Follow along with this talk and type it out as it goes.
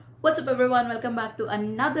What's up, everyone? Welcome back to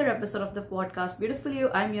another episode of the podcast Beautiful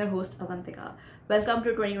You. I'm your host, Avantika. Welcome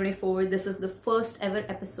to 2024. This is the first ever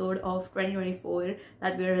episode of 2024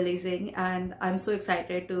 that we're releasing, and I'm so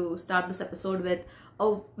excited to start this episode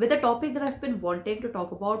with a topic that I've been wanting to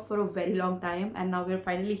talk about for a very long time, and now we're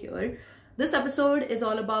finally here. This episode is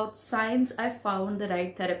all about signs I found the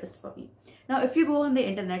right therapist for me. Now, if you go on the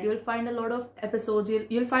internet, you'll find a lot of episodes,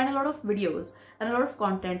 you'll find a lot of videos and a lot of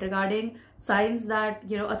content regarding signs that,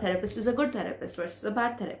 a therapist is a good therapist versus a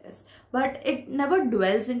bad therapist. But it never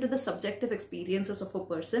dwells into the subjective experiences of a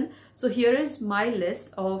person. So here is my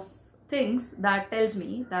list of things that tells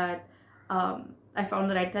me that I found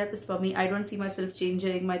the right therapist for me. I don't see myself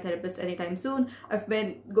changing my therapist anytime soon. I've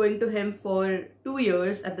been going to him for 2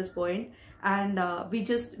 years at this point, and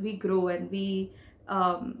we grow and we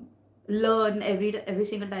learn every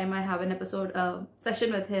single time I have an episode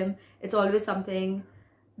session with him. It's always something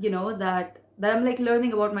that I'm like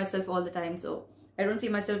learning about myself all the time. So I don't see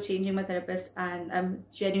myself changing my therapist, and I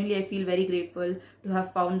feel very grateful to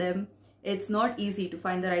have found him. It's not easy to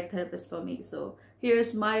find the right therapist for me. So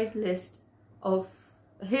here's my list of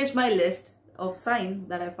signs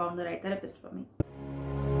that I found the right therapist for me.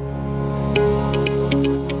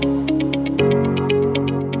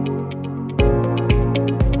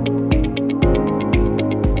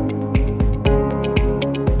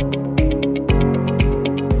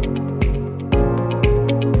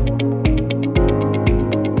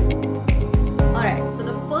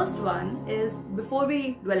 Before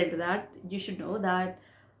we dwell into that, you should know that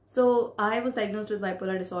I was diagnosed with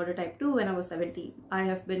bipolar disorder type 2 when I was 17. I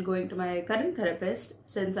have been going to my current therapist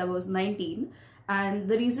since I was 19, and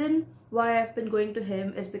the reason why I've been going to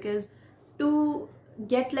him is because to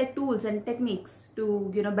get like tools and techniques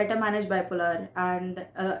to better manage bipolar, and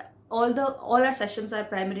all our sessions are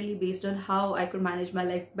primarily based on how I could manage my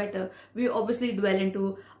life better. We obviously dwell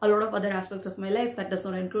into a lot of other aspects of my life that does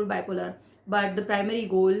not include bipolar, but the primary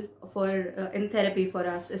goal for in therapy for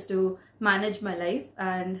us is to manage my life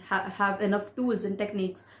and have enough tools and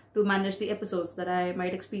techniques to manage the episodes that I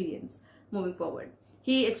might experience moving forward.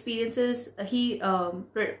 He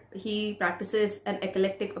practices an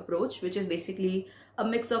eclectic approach, which is basically a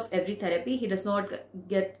mix of every therapy. He does not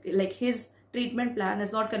get like his treatment plan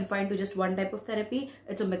is not confined to just one type of therapy.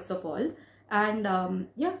 It's a mix of all. And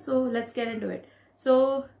so let's get into it.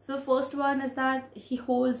 So the first one is that he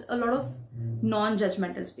holds a lot of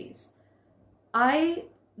non-judgmental space. I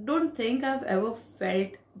don't think I've ever felt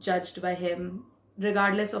judged by him,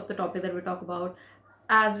 regardless of the topic that we talk about.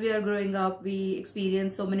 As we are growing up, we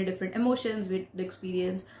experience so many different emotions, we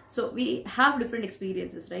have different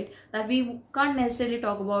experiences, right? That we can't necessarily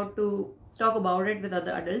talk about it with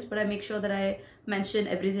other adults, but I make sure that I mention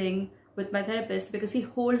everything with my therapist because he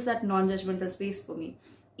holds that non-judgmental space for me.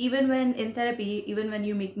 Even when in therapy, even when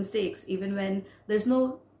you make mistakes, even when there's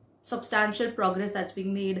no substantial progress that's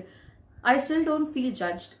being made, I still don't feel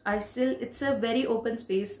judged. It's a very open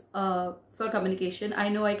space for communication. I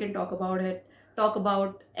know I can talk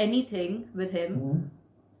about anything with him.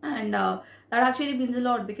 And that actually means a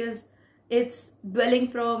lot because it's dwelling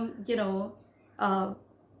from,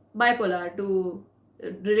 bipolar to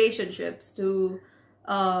relationships to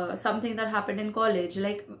something that happened in college.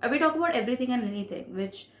 Like, we talk about everything and anything,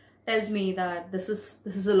 which tells me that this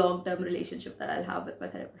is a long-term relationship that I'll have with my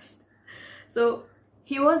therapist. So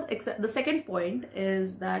the second point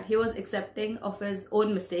is that he was accepting of his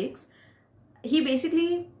own mistakes. He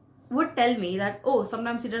basically would tell me that,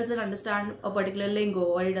 sometimes he doesn't understand a particular lingo,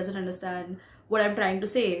 or he doesn't understand what I'm trying to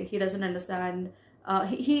say. He doesn't understand.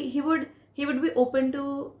 He would be open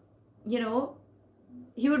to,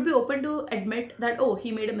 he would be open to admit that,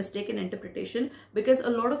 he made a mistake in interpretation, because a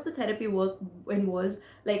lot of the therapy work involves,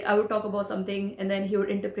 like, I would talk about something and then he would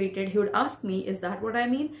interpret it. He would ask me, is that what I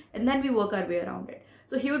mean? And then we work our way around it.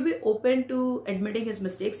 So he would be open to admitting his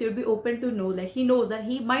mistakes. He would be open to know that he knows that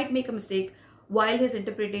he might make a mistake while he's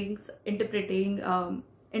interpreting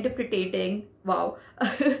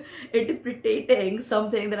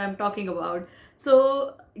something that I'm talking about.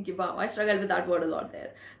 So wow, I struggled with that word a lot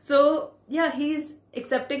there. So yeah, he's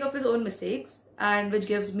accepting of his own mistakes, and which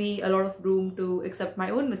gives me a lot of room to accept my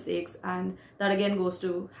own mistakes, and that again goes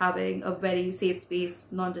to having a very safe space,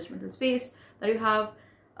 non-judgmental space that you have.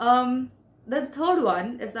 The third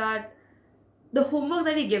one is that the homework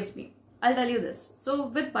that he gives me. I'll tell you this. So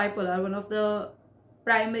with bipolar, one of the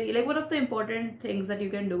important things that you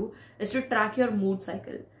can do is to track your mood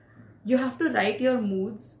cycle. You have to write your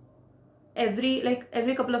moods every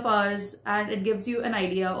couple of hours, and it gives you an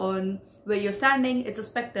idea on where you're standing. It's a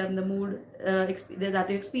spectrum. The mood that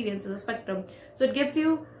you experience is a spectrum. So it gives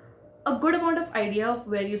you a good amount of idea of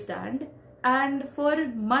where you stand. And for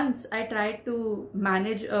months, I tried to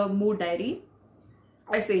manage a mood diary.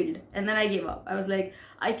 I failed, and then I gave up. I was like,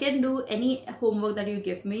 I can do any homework that you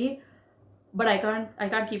give me, but I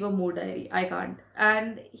can't keep a mood diary. I can't.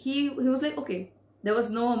 And he was like, okay. There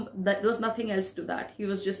was nothing else to that. He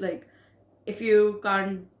was just like, if you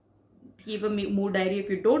can't keep a mood diary, if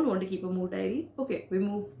you don't want to keep a mood diary, okay, we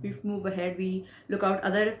move ahead. We look out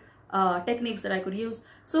other techniques that I could use.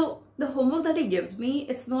 So the homework that he gives me,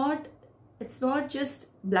 it's not just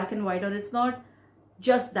black and white, or it's not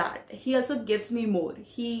just that. He also gives me more.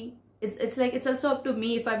 It's like it's also up to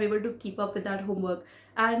me if I'm able to keep up with that homework.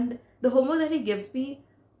 And the homework that he gives me,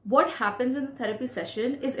 what happens in the therapy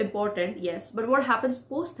session is important, yes, but what happens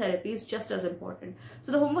post therapy is just as important.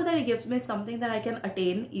 So the homework that he gives me is something that I can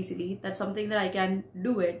attain easily. That's something that I can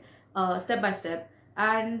do it step by step,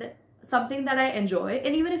 and something that I enjoy.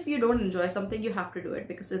 And even if you don't enjoy something, you have to do it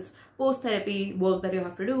because it's post therapy work that you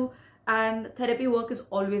have to do. And therapy work is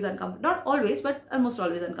always uncomfortable, not always, but almost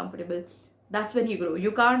always uncomfortable. That's when you grow.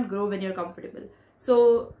 You can't grow when you're comfortable.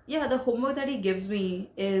 So yeah, the homework that he gives me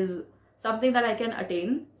is something that I can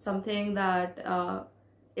attain, something that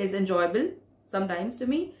is enjoyable sometimes to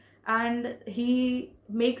me. And he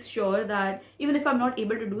makes sure that even if I'm not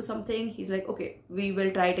able to do something, he's like, okay,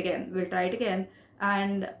 we'll try it again.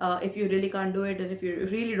 And if you really can't do it, and if you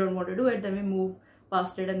really don't want to do it, then we move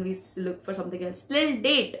past it and we look for something else. Till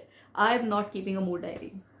date, I'm not keeping a mood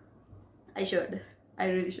diary. I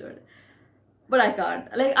really should, but I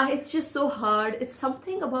can't. Like, it's just so hard. It's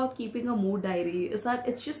something about keeping a mood diary is that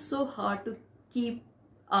it's just so hard to keep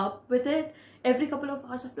up with it. Every couple of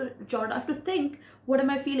hours I have to jot, I have to think, what am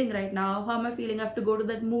I feeling right now? How am I feeling? I have to go to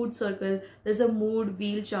that mood circle. There's a mood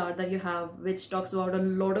wheel chart that you have, which talks about a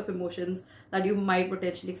lot of emotions that you might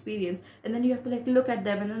potentially experience. And then you have to like look at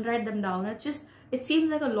them and then write them down. It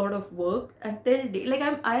seems like a lot of work until like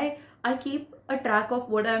I keep a track of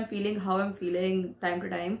what I'm feeling, how I'm feeling time to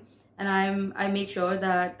time, and I make sure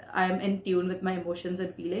that I'm in tune with my emotions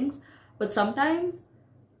and feelings. But sometimes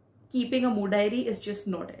keeping a mood diary is just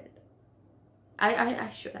not it. I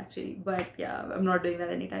should actually, but yeah, I'm not doing that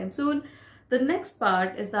anytime soon. The next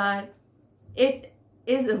part is that it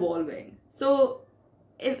is evolving. So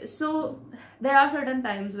there are certain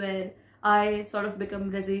times where I sort of become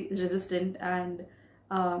resistant, and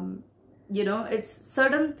it's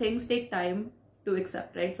certain things take time to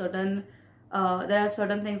accept, right? There are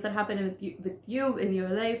certain things that happen with you in your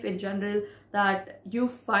life in general that you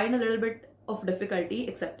find a little bit of difficulty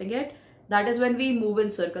accepting it. That is when we move in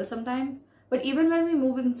circles sometimes. But even when we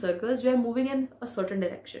move in circles, we are moving in a certain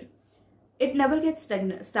direction. It never gets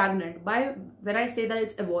stagnant. When I say that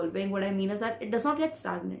it's evolving, what I mean is that it does not get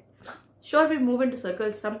stagnant. Sure, we move into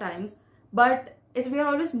circles sometimes, but if we are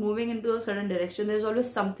always moving into a certain direction, there's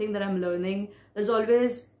always something that I'm learning. There's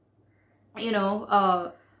always,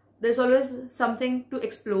 there's always something to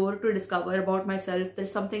explore, to discover about myself.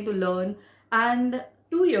 There's something to learn. And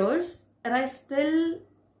 2 years, and I still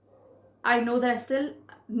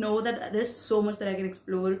know that there's so much that I can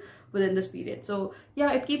explore within this period. So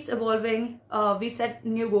yeah, it keeps evolving. We set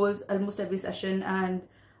new goals almost every session, and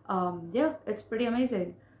yeah, it's pretty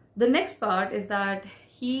amazing. The next part is that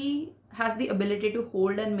he has the ability to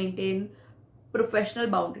hold and maintain professional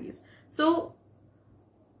boundaries. So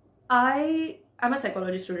I'm a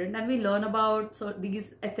psychology student, and we learn about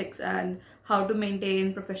these ethics and how to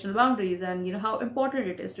maintain professional boundaries, and how important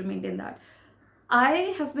it is to maintain that.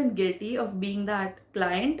 I have been guilty of being that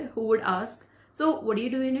client who would ask, so what do you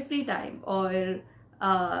do in your free time? Or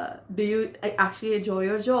do you actually enjoy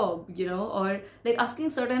your job? Or like asking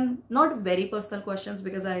certain, not very personal questions,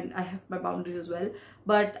 because I have my boundaries as well.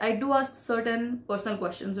 But I do ask certain personal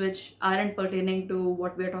questions which aren't pertaining to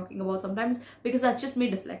what we're talking about sometimes, because that's just me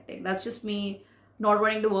deflecting. That's just me not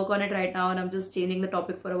wanting to work on it right now, and I'm just changing the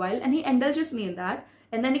topic for a while. And he indulges me in that,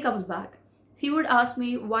 and then he comes back. He would ask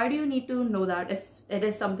me, why do you need to know that if it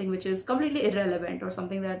is something which is completely irrelevant or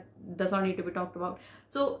something that does not need to be talked about?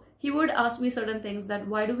 So he would ask me certain things that,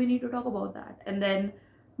 why do we need to talk about that? And then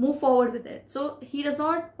move forward with it. So he does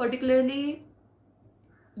not particularly,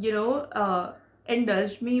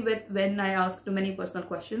 indulge me with when I ask too many personal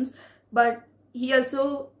questions, but he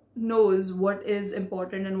also knows what is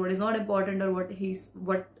important and what is not important, or what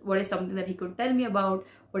is something that he could tell me about,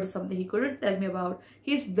 what is something he couldn't tell me about.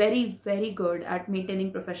 He's very, very good at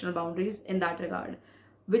maintaining professional boundaries in that regard,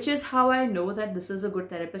 which is how I know that this is a good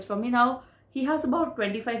therapist for me. Now, he has about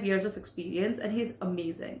 25 years of experience, and he's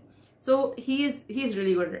amazing. So he's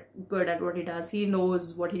really good at what he does. He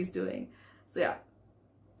knows what he's doing. So yeah.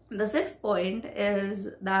 The sixth point is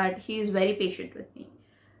that he's very patient with me.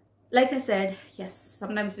 Like I said, yes,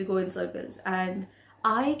 sometimes we go in circles, and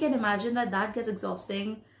I can imagine that that gets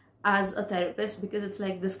exhausting as a therapist, because it's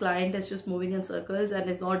like this client is just moving in circles and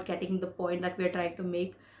is not getting the point that we're trying to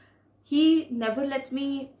make. He never lets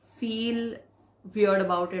me feel weird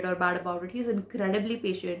about it or bad about it. He's incredibly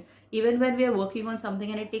patient. Even when we are working on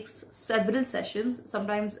something and it takes several sessions,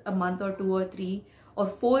 sometimes a month or 2 or 3 or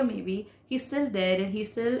 4 maybe, he's still there and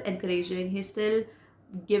he's still encouraging. He's still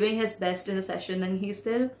giving his best in the session and he's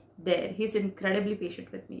still there. He's incredibly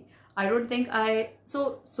patient with me. I don't think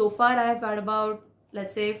so far I've had about,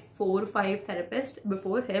 let's say, 4 or 5 therapists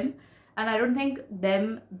before him, and I don't think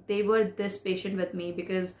they were this patient with me,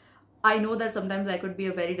 because I know that sometimes I could be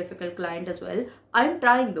a very difficult client as well. I'm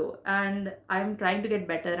trying though, and I'm trying to get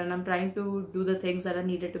better, and I'm trying to do the things that are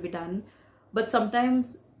needed to be done. But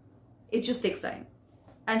sometimes it just takes time.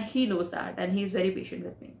 And he knows that, and he's very patient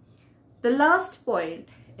with me. The last point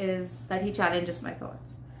is that he challenges my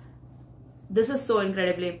thoughts. This is so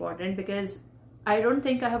incredibly important, because I don't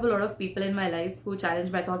think I have a lot of people in my life who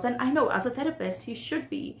challenge my thoughts. And I know as a therapist, he should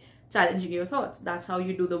be challenging your thoughts. That's how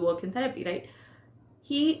you do the work in therapy, right?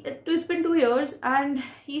 It's been 2 years and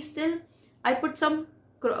I put some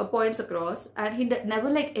points across, and he never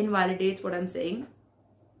like invalidates what I'm saying,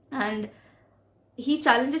 and he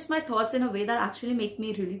challenges my thoughts in a way that actually make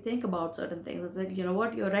me really think about certain things. It's like, you know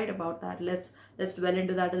what, you're right about that, let's dwell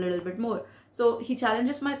into that a little bit more. So he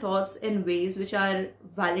challenges my thoughts in ways which are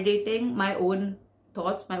validating my own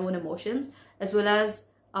thoughts, my own emotions, as well as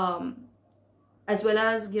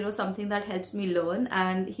something that helps me learn.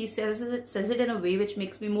 And he says it in a way which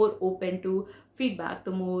makes me more open to feedback,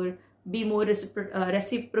 to be more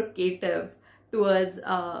reciprocative towards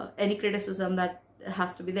any criticism that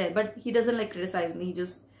has to be there. But he doesn't like criticize me.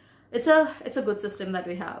 It's a good system that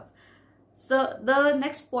we have. So the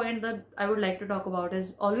next point that I would like to talk about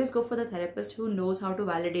is always go for the therapist who knows how to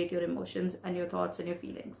validate your emotions and your thoughts and your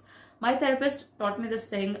feelings. My therapist taught me this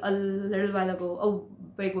thing a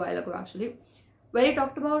big while ago actually, where he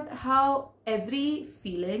talked about how every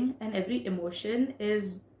feeling and every emotion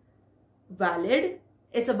is valid.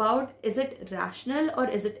 It's about, is it rational or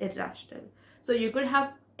is it irrational? So you could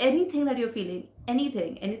have anything that you're feeling,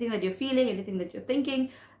 anything that you're feeling, anything that you're thinking,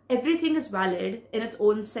 everything is valid in its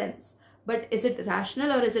own sense. But is it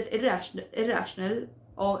rational or is it irrational,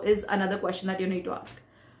 or is another question that you need to ask.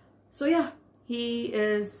 So yeah, he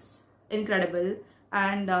is incredible.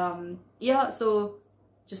 And so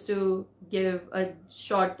just to give a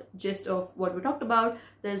short gist of what we talked about,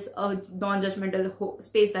 there's a non-judgmental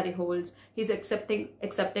space that he holds. He's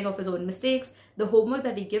accepting of his own mistakes. The homework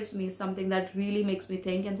that he gives me is something that really makes me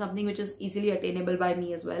think, and something which is easily attainable by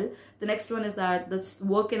me as well. The next one is that the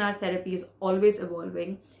work in our therapy is always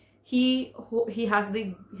evolving. He has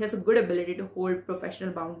a good ability to hold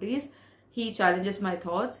professional boundaries. He challenges my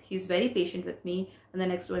thoughts. He's very patient with me. And the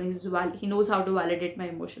next one is he knows how to validate my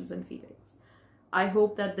emotions and feelings. I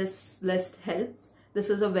hope that this list helps. This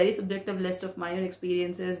is a very subjective list of my own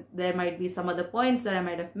experiences. There might be some other points that I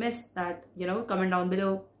might have missed, that, comment down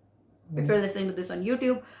below if you're listening to this on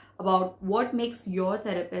YouTube, about what makes your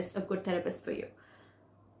therapist a good therapist for you.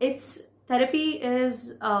 Therapy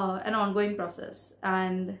is an ongoing process,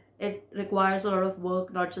 and it requires a lot of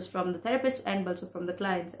work, not just from the therapist end, but also from the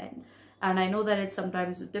client's end. And I know that it's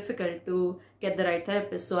sometimes difficult to get the right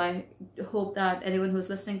therapist. So I hope that anyone who's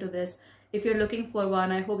listening to this, if you're looking for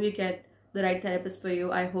one, I hope you get the right therapist for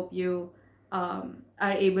you. I hope you are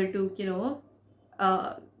able to,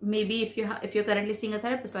 maybe if you're currently seeing a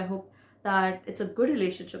therapist, I hope that it's a good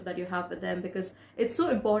relationship that you have with them, because it's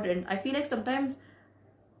so important. I feel like sometimes,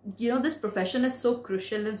 this profession is so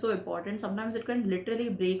crucial and so important. Sometimes it can literally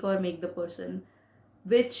break or make the person,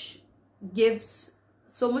 which gives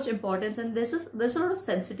so much importance. And there's a lot of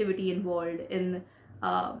sensitivity involved in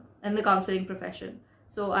the counseling profession.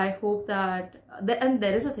 So I hope that, and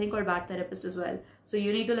there is a thing called bad therapist as well. So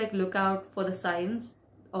you need to look out for the signs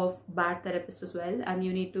of bad therapist as well. And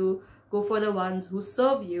you need to go for the ones who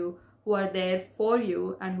serve you, who are there for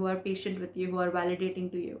you, and who are patient with you, who are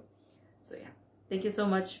validating to you. So yeah, thank you so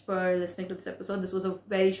much for listening to this episode. This was a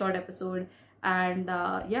very short episode. And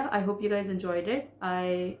I hope you guys enjoyed it.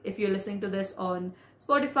 If you're listening to this on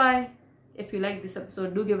Spotify, if you like this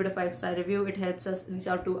episode, do give it a 5-star review. It helps us reach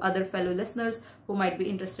out to other fellow listeners who might be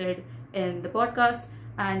interested in the podcast.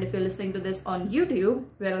 And if you're listening to this on YouTube,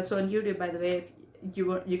 we're also on YouTube, by the way. If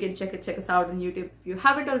you can check us out on YouTube if you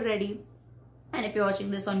haven't already. And if you're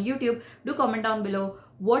watching this on YouTube, do comment down below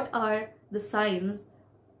what are the signs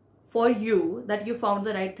for you that you found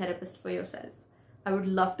the right therapist for yourself. I would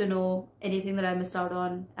love to know anything that I missed out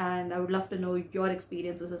on, and I would love to know your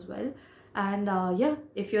experiences as well. And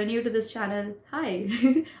if you're new to this channel, hi,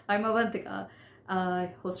 I'm Avantika,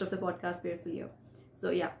 host of the podcast Beautiful You. So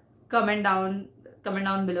yeah, comment down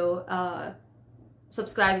below.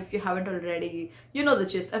 Subscribe if you haven't already. You know the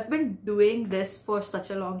gist. I've been doing this for such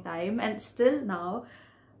a long time, and still now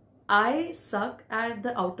I suck at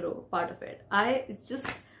the outro part of it.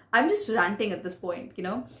 I'm just ranting at this point, you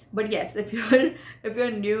know. But yes, if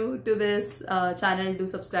you're new to this channel, do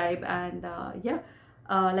subscribe, and yeah,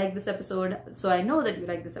 like this episode, so I know that you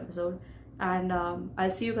like this episode. And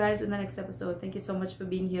I'll see you guys in the next episode. Thank you so much for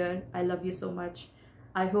being here. I love you so much.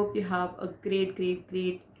 I hope you have a great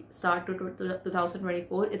start to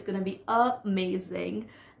 2024. It's gonna be amazing,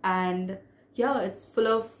 and yeah, it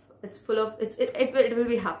will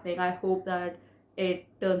be happening. I hope that it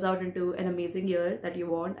turns out into an amazing year that you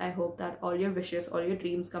want. I hope that all your wishes, all your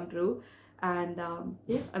dreams come true. And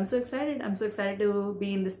yeah, I'm so excited. I'm so excited to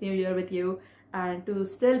be in this new year with you and to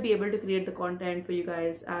still be able to create the content for you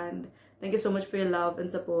guys. And thank you so much for your love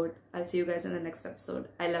and support. I'll see you guys in the next episode.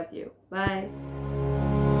 I love you. Bye.